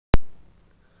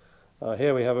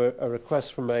Here we have a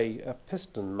request from a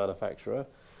piston manufacturer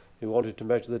who wanted to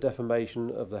measure the deformation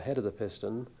of the head of the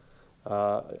piston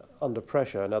under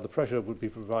pressure. Now the pressure would be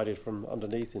provided from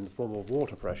underneath in the form of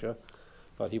water pressure,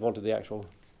 but he wanted the actual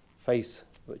face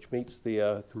which meets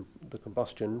the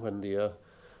combustion when the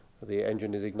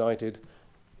engine is ignited.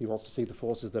 He wants to see the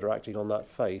forces that are acting on that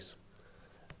face,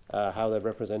 how they're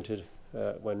represented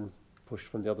when pushed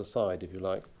from the other side, if you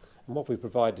like. And what we've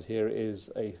provided here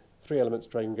is a 3-element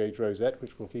strain gauge rosette,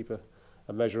 which will keep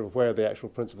a measure of where the actual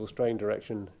principal strain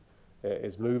direction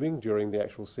is moving during the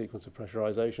actual sequence of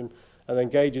pressurization, and then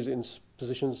gauges in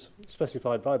positions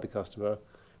specified by the customer,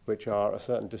 which are a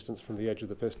certain distance from the edge of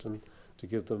the piston to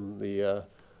give them the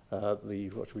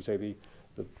what should we say,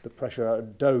 the pressure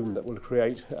dome that will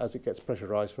create as it gets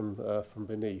pressurized from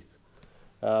beneath.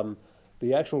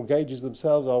 The actual gauges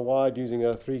themselves are wired using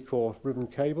a 3-core ribbon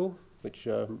cable, which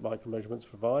Micromeasurements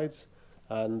provides,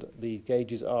 and the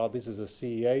gauges are, this is a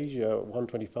C gauge,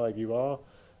 125 UR,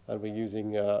 and we're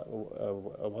using a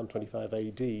 125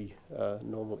 AD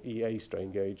normal EA strain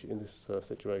gauge in this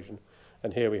situation.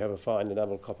 And here we have a fine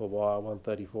enamel copper wire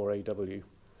 134 AW.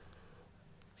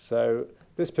 So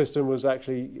this piston was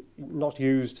actually not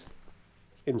used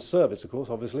in service, of course,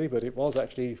 obviously, but it was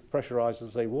actually pressurized,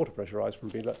 as I say, water pressurized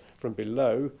from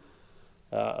below,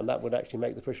 and that would actually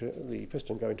make the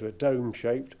piston go into a dome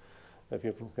shaped, if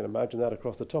you can imagine that,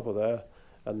 across the top of there.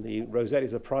 And the rosette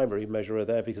is a primary measurer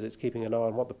there because it's keeping an eye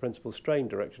on what the principal strain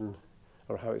direction,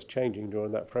 or how it's changing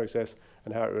during that process,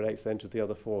 and how it relates then to the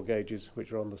other 4 gauges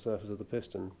which are on the surface of the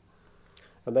piston.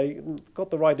 And they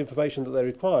got the right information that they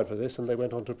required for this, and they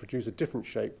went on to produce a different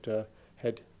shaped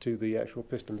head to the actual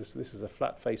piston. This is a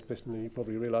flat face piston, and you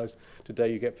probably realise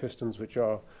today you get pistons which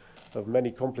are of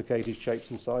many complicated shapes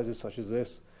and sizes such as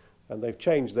this, and they've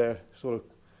changed their sort of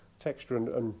texture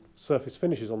and surface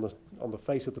finishes on the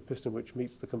face of the piston which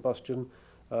meets the combustion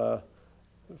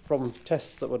from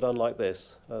tests that were done like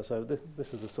this. So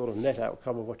this is the sort of net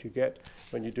outcome of what you get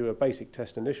when you do a basic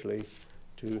test initially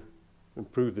to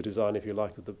improve the design, if you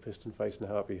like, of the piston face and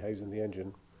how it behaves in the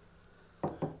engine.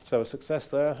 So a success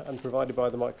there, and provided by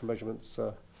the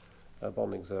Micromeasurements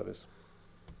bonding service.